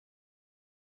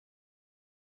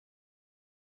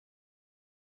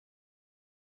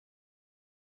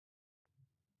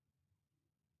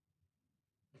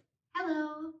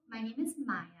Hello, my name is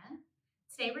Maya.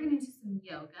 Today we're going to do some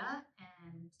yoga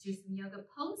and do some yoga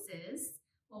poses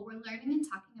while we're learning and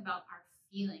talking about our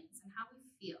feelings and how we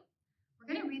feel.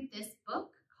 We're going to read this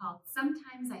book called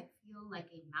Sometimes I Feel Like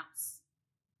a Mouse.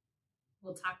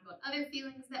 We'll talk about other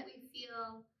feelings that we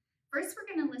feel. First,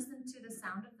 we're going to listen to the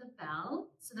sound of the bell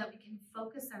so that we can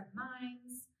focus our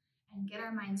minds and get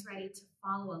our minds ready to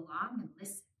follow along and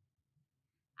listen.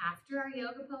 After our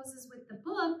yoga poses with the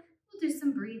book, we'll do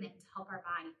some breathing to help our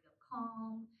body feel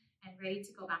calm and ready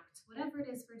to go back to whatever it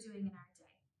is we're doing in our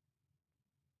day.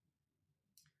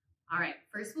 All right,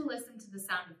 first we'll listen to the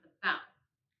sound of the bell.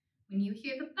 When you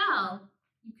hear the bell,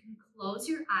 you can close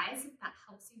your eyes if that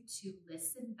helps you to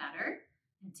listen better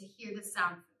and to hear the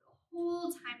sound for the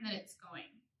whole time that it's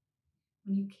going.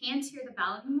 When you can't hear the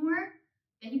bell anymore,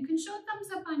 then you can show a thumbs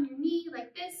up on your knee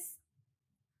like this,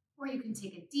 or you can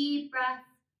take a deep breath.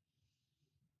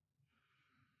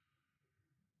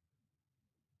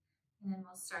 And then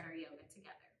we'll start our yoga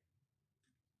together.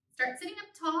 Start sitting up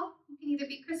tall. You can either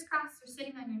be crisscross or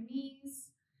sitting on your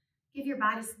knees. Give your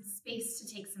body some space to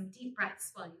take some deep breaths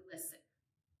while you listen.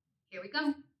 Here we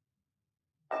go.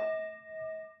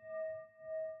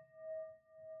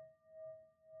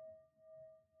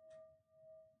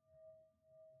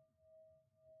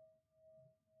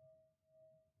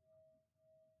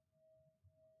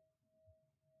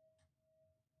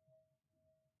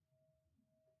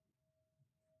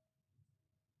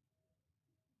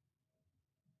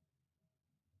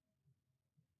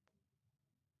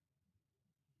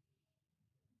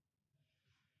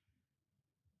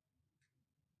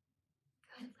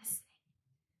 Good listening.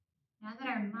 Now that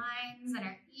our minds and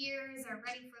our ears are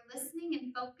ready for listening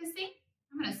and focusing,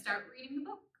 I'm going to start reading the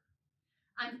book.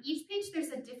 On each page, there's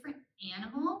a different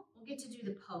animal. We'll get to do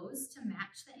the pose to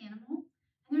match the animal.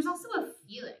 And there's also a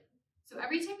feeling. So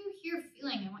every time you hear a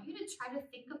feeling, I want you to try to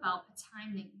think about a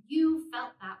time that you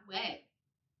felt that way.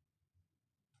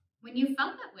 When you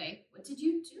felt that way, what did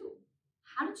you do?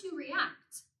 How did you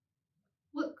react?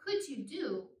 What could you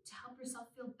do to help yourself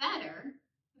feel better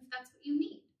if that's what you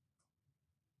need?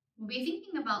 We'll be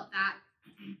thinking about that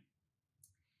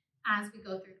as we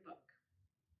go through the book.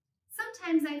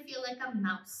 Sometimes I Feel Like a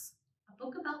Mouse, a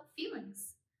book about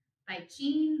feelings by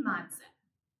Jeanne Modessitt.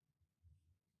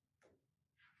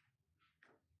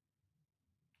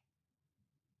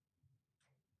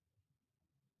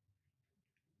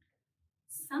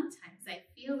 Sometimes I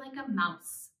feel like a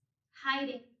mouse,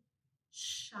 hiding,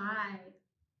 shy.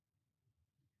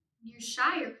 When you're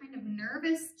shy, you're kind of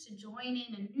nervous to join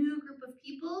in a new group of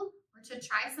people or to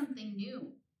try something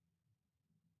new.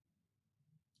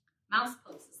 Mouse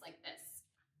poses like this.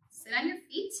 Sit on your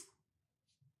feet,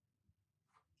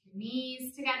 your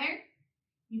knees together.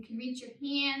 You can reach your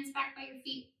hands back by your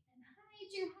feet and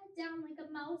hide your head down like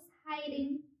a mouse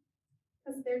hiding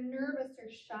because they're nervous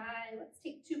or shy. Let's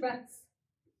take 2 breaths.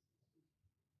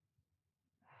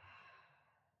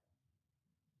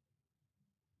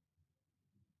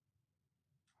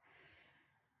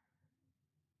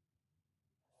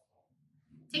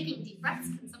 Taking deep breaths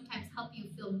can sometimes help you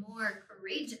feel more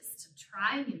courageous to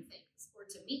try new things or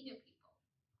to meet new people.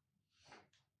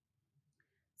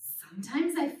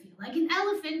 Sometimes I feel like an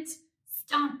elephant,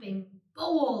 stomping,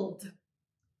 bold.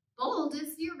 Bold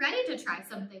is you're ready to try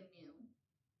something new.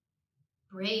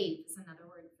 Brave is another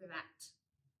word for that.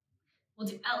 We'll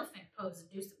do elephant pose and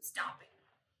do some stomping.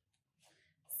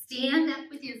 Stand up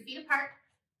with your feet apart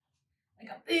like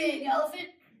a big elephant.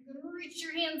 You're gonna reach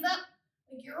your hands up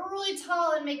like you're really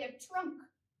tall and make a trunk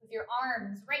with your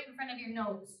arms right in front of your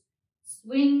nose.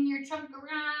 Swing your trunk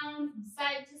around from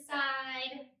side to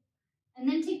side. And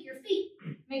then take your feet,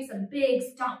 make some big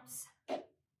stomps.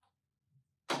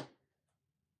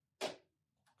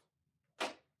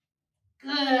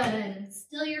 Good.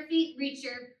 Still your feet, reach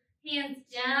your hands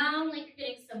down like you're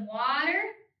getting some water.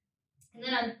 And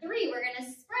then on 3, we're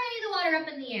gonna spray the water up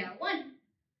in the air. 1,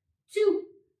 2,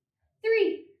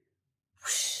 3.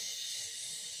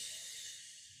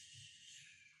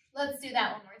 Let's do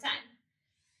that one more time.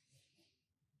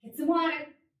 Get some water.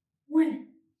 1,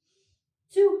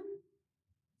 2,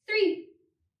 3.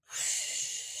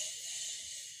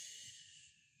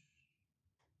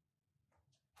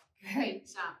 Great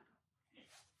job.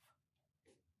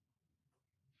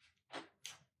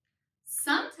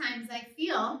 Sometimes I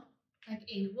feel like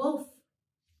a wolf,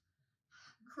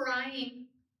 crying,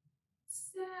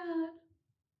 sad.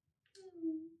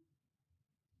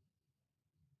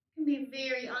 It can be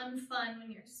very unfun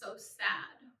when you're so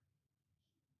sad.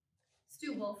 Let's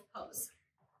do wolf pose.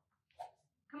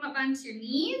 Come up onto your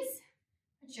knees,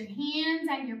 put your hands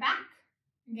on your back.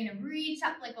 You're gonna reach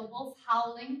up like a wolf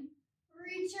howling.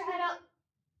 Reach your head up.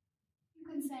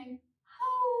 and say,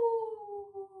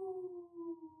 "Oh."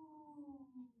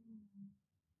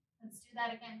 Let's do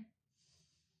that again.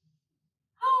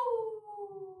 Oh.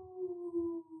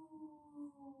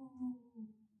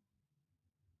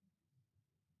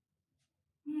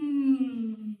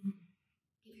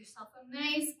 Give yourself a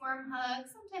nice warm hug.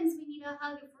 Sometimes we need a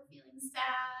hug if we're feeling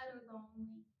sad or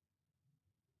lonely.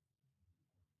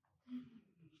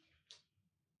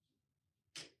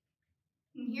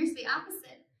 And here's the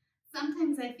opposite.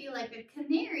 Sometimes I feel like a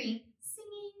canary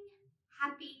singing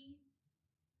happy.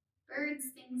 Birds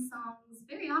sing songs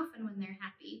very often when they're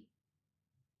happy.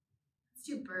 Let's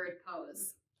do bird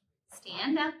pose.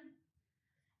 Stand up.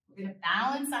 We're going to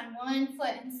balance on one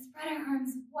foot and spread our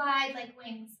arms wide like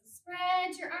wings. So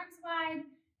spread your arms wide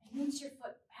and reach your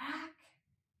foot back.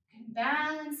 You can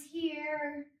balance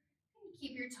here. You can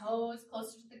keep your toes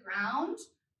closer to the ground.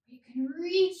 Or you can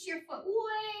reach your foot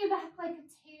way back like a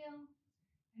tail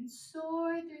and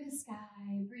soar through the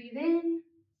sky. Breathe in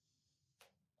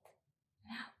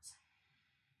and out.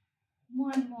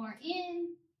 One more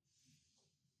in.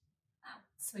 Out.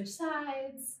 Switch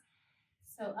sides.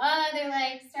 So other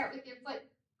leg, start with your foot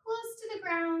close to the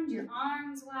ground, your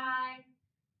arms wide.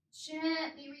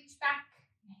 Gently reach back,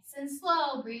 nice and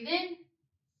slow. Breathe in,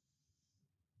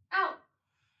 out.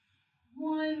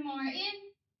 One more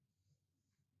in,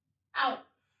 out.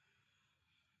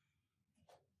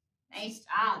 Nice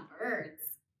job, birds.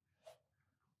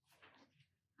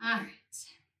 All right.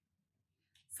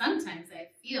 Sometimes I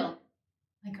feel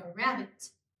like a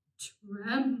rabbit,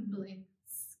 trembling,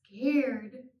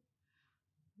 scared.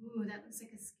 Ooh, that looks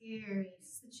like a scary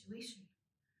situation.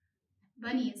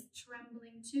 Bunny is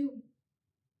trembling too.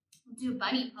 We'll do a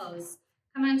bunny pose.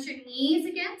 Come onto your knees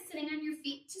again, sitting on your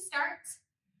feet to start.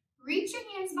 Reach your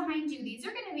hands behind you. These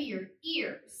are going to be your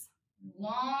ears.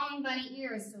 Long bunny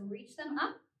ears, so reach them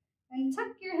up and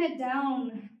tuck your head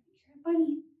down. Like you're a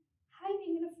bunny,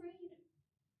 hiding and afraid.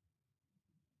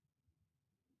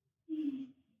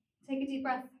 Take a deep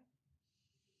breath.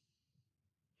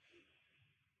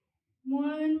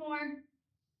 One more. Good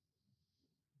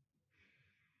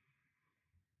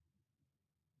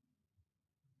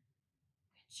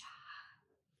job.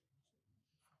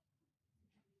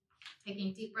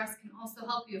 Taking deep breaths can also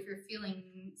help you if you're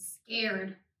feeling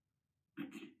scared.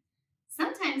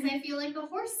 Sometimes I feel like a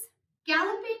horse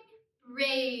galloping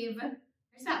brave.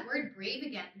 There's that word brave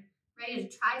again. Ready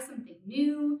to try something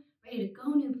new, ready to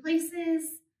go new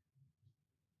places.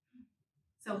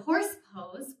 So horse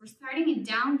pose, we're starting in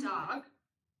down dog.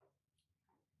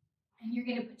 And you're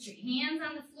going to put your hands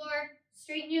on the floor,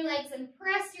 straighten your legs and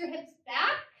press your hips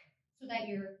back so that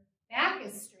your back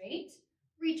is straight.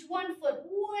 Reach one foot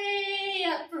way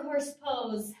up for horse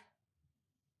pose.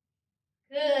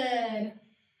 Good.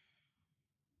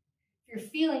 If you're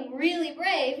feeling really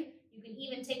brave, you can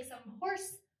even take some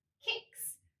horse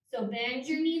kicks. So bend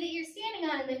your knee that you're standing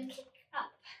on and then kick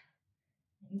up.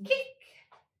 And kick.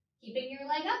 Keeping your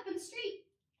leg up and straight.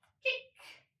 Kick.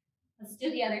 Let's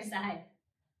do the other side.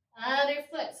 Other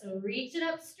foot, so reach it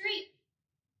up straight.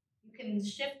 You can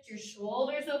shift your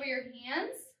shoulders over your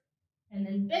hands and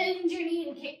then bend your knee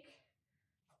and kick.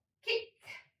 Kick.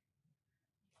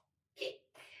 Kick.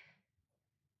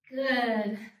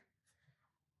 Good.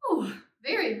 Oh,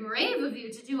 very brave of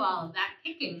you to do all of that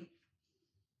kicking.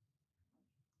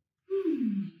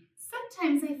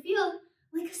 Sometimes I feel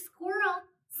like a squirrel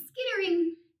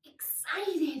skittering,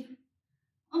 excited.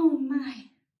 Oh my.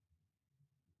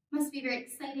 Must be very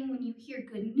exciting when you hear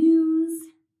good news,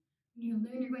 when you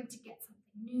learn you're going to get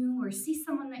something new or see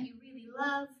someone that you really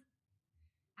love.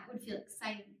 That would feel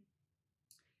exciting.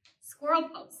 Squirrel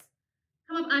pose.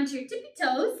 Come up onto your tippy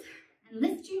toes and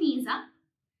lift your knees up.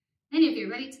 Then if you're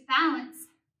ready to balance,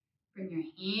 bring your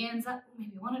hands up,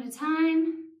 maybe one at a time.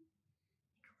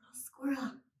 Like a little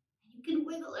squirrel. And you can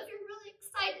wiggle if you're really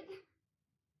excited.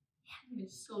 Yeah, you can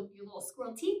just show your little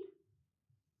squirrel teeth.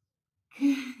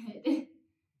 Good.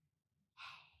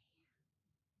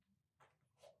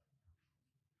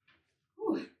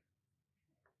 Ooh.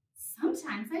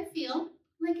 Sometimes I feel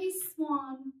like a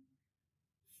swan,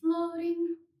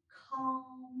 floating,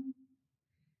 calm,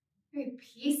 very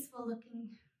peaceful looking.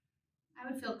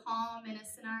 I would feel calm in a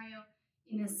scenario,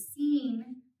 in a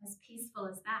scene as peaceful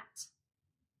as that.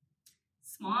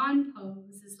 Swan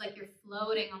pose is like you're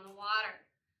floating on the water.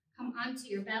 Come onto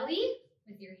your belly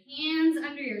with your hands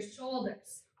under your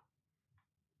shoulders.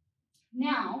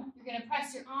 Now, you're going to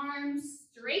press your arms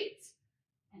straight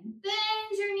and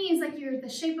bend your knees like you're the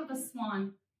shape of a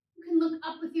swan. You can look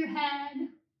up with your head.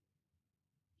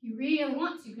 If you really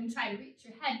want to, you can try to reach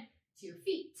your head to your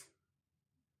feet.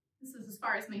 This is as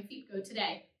far as my feet go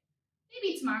today.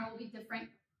 Maybe tomorrow will be different.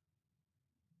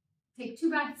 Take 2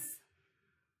 breaths.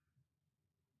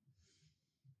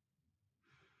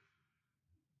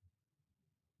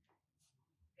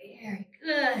 Very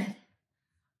good.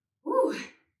 Woo.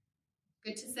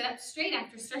 Good to sit up straight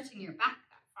after stretching your back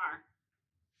that far.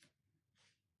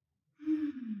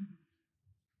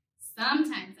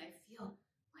 Sometimes I feel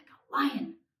like a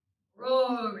lion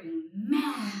roaring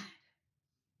mad.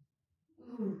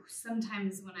 Ooh,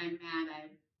 sometimes when I'm mad, I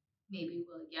maybe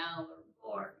will yell or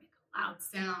roar, make a loud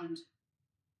sound.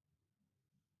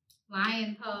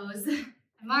 Lion pose.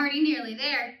 I'm already nearly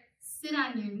there. Sit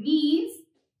on your knees,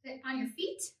 sit on your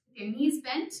feet with your knees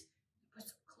bent. Put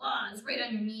some claws right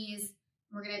on your knees.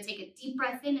 We're gonna take a deep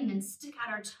breath in and then stick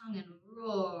out our tongue and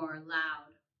roar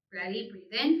loud. Ready?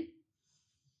 Breathe in.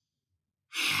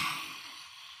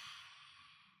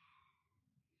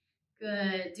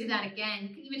 Good. Do that again.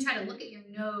 You can even try to look at your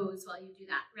nose while you do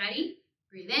that. Ready?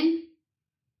 Breathe in.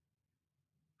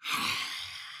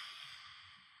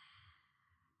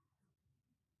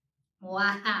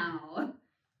 Wow.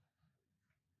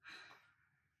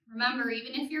 Remember,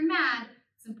 even if you're mad,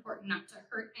 it's important not to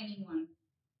hurt anyone.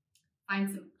 Find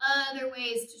some other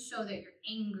ways to show that you're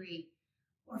angry,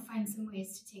 or find some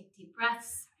ways to take deep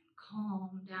breaths and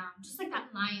calm down. Just like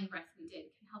that lion breath we did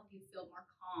can help you feel more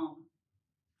calm.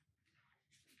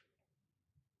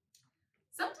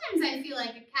 Sometimes I feel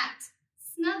like a cat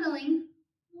snuggling,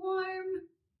 warm.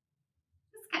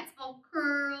 This cat's all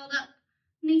curled up,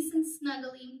 nice and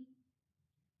snuggly.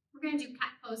 We're going to do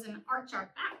cat pose and arch our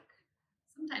back.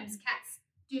 Sometimes cats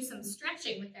do some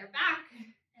stretching with their back,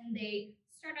 and they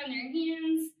start on their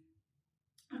hands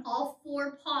on all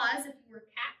 4 paws if you were a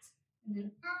cat, and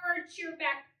then arch your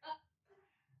back up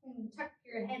and tuck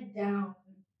your head down.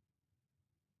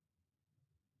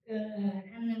 Good,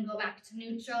 and then go back to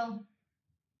neutral.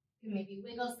 You can maybe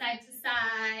wiggle side to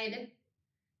side.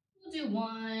 We'll do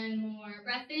 1 more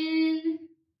breath in,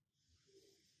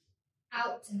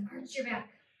 out, and arch your back.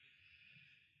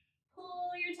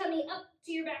 Pull your tummy up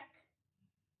to your back.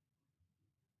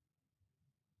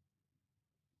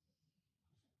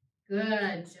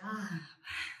 Good job.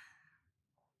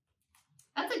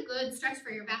 That's a good stretch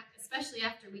for your back, especially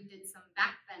after we did some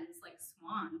back bends like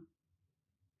swan.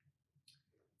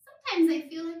 Sometimes I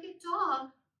feel like a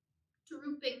dog,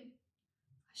 drooping,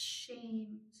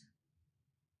 ashamed.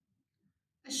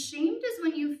 Ashamed is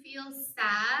when you feel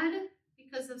sad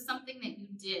because of something that you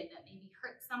did that maybe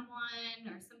hurt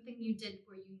someone, or something you did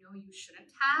where you know you shouldn't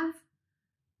have.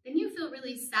 Then you feel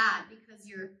really sad because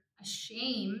you're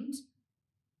ashamed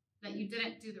that you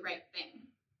didn't do the right thing.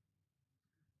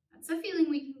 That's a feeling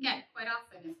we can get quite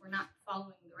often if we're not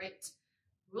following the right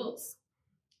rules.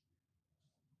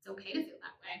 It's okay to feel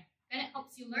that way. And it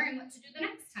helps you learn what to do the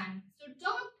next time. So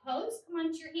dog pose, come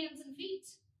onto your hands and feet.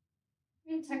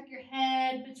 And tuck your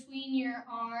head between your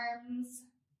arms,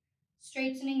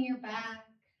 straightening your back.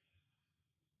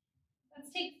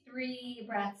 Let's take 3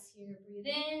 breaths here. Breathe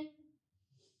in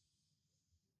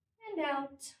and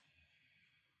out.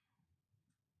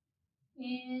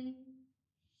 In,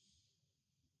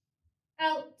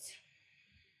 out.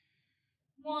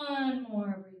 1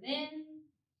 more. Breathe in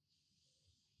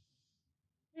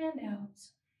and out.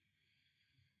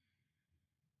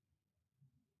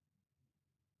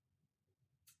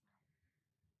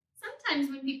 Sometimes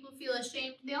when people feel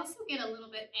ashamed, they also get a little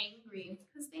bit angry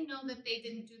because they know that they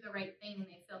didn't do the right thing and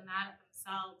they feel mad at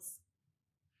themselves.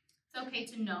 It's okay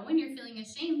to know when you're feeling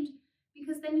ashamed,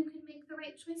 because then you can make the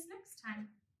right choice next time.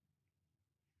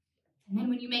 And then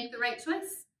when you make the right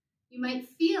choice, you might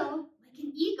feel like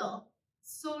an eagle,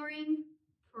 soaring,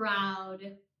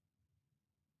 proud.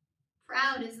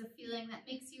 Proud is a feeling that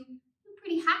makes you feel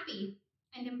pretty happy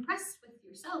and impressed with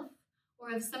yourself,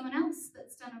 or of someone else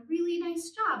that's done a really nice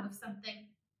job of something.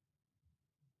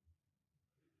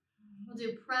 We'll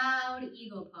do proud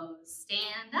eagle pose.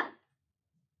 Stand up.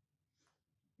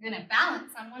 You're gonna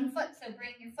balance on 1 foot, so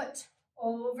bring your foot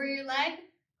over your leg,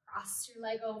 cross your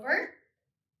leg over,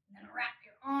 and then wrap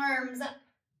your arms up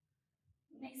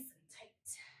nice and tight.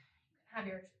 You can have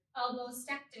your elbows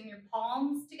stacked and your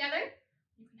palms together.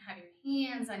 You can have your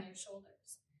hands on your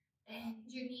shoulders. Bend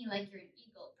your knee like you're an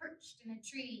eagle perched in a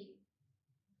tree.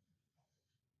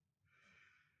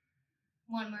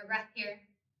 1 more breath here.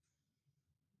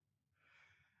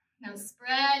 Now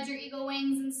spread your eagle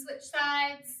wings and switch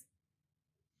sides.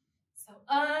 So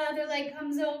other leg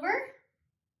comes over.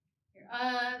 Your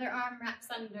other arm wraps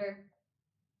under.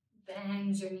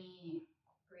 Bend your knee.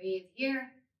 Breathe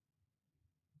here.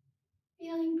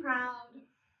 Feeling proud.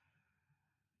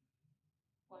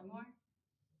 1 more.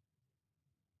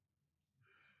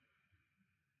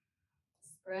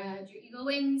 Spread your eagle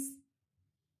wings.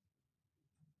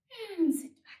 And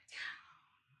sit back down.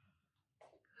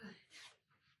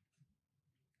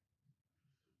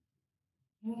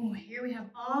 Oh, here we have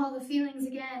all the feelings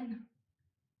again.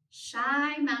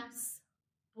 Shy mouse,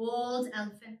 bold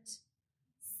elephant,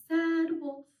 sad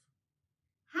wolf,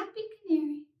 happy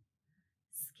canary,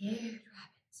 scared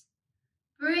rabbit,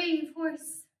 brave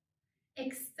horse,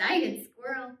 excited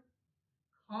squirrel,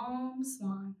 calm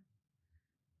swan,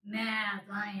 mad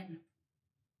lion,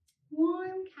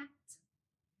 warm cat,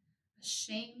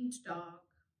 ashamed dog,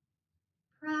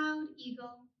 proud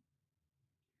eagle.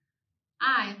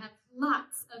 I have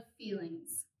lots of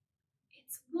feelings.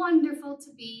 It's wonderful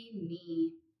to be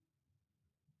me.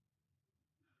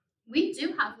 We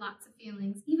do have lots of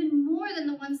feelings, even more than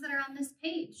the ones that are on this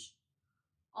page.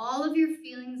 All of your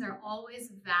feelings are always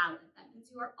valid. That means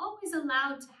you are always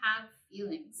allowed to have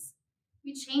feelings.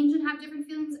 We change and have different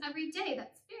feelings every day.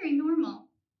 That's very normal.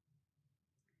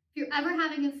 If you're ever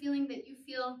having a feeling that you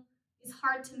feel is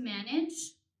hard to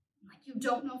manage, like you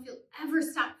don't know if you'll ever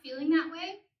stop feeling that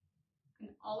way, you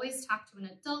can always talk to an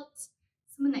adult,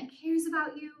 someone that cares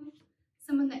about you,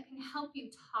 someone that can help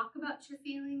you talk about your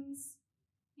feelings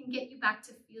and get you back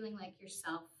to feeling like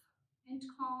yourself and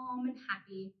calm and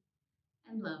happy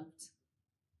and loved.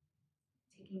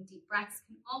 Taking deep breaths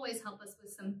can always help us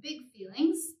with some big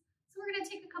feelings. So we're going to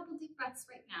take a couple deep breaths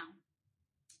right now.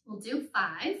 We'll do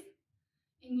 5,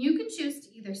 and you can choose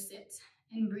to either sit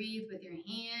and breathe with your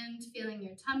hand, feeling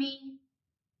your tummy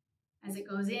as it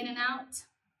goes in and out.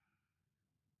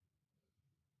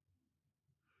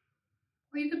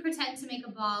 Or you could pretend to make a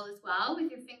ball as well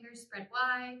with your fingers spread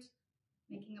wide,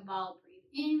 making a ball.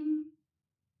 Breathe in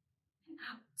and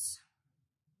out.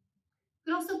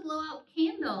 You could also blow out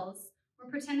candles or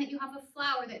pretend that you have a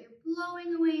flower that you're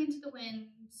blowing away into the wind.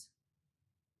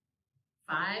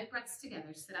 5 breaths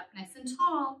together. Sit up nice and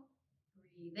tall.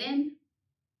 Breathe in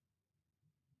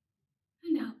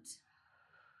and out.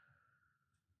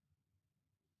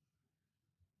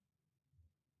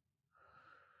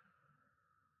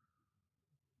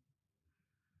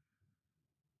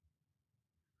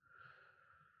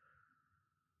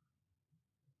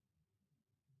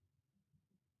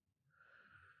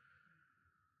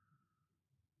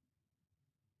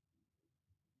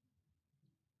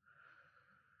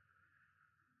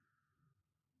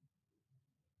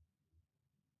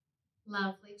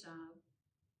 Lovely job.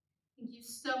 Thank you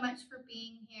so much for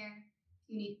being here.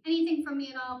 If you need anything from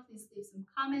me at all, please leave some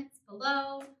comments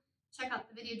below. Check out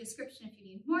the video description if you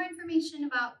need more information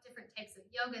about different types of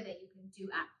yoga that you can do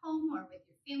at home or with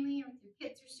your family or with your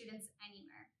kids or students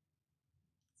anywhere.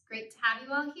 It's great to have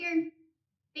you all here.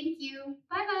 Thank you.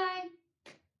 Bye-bye.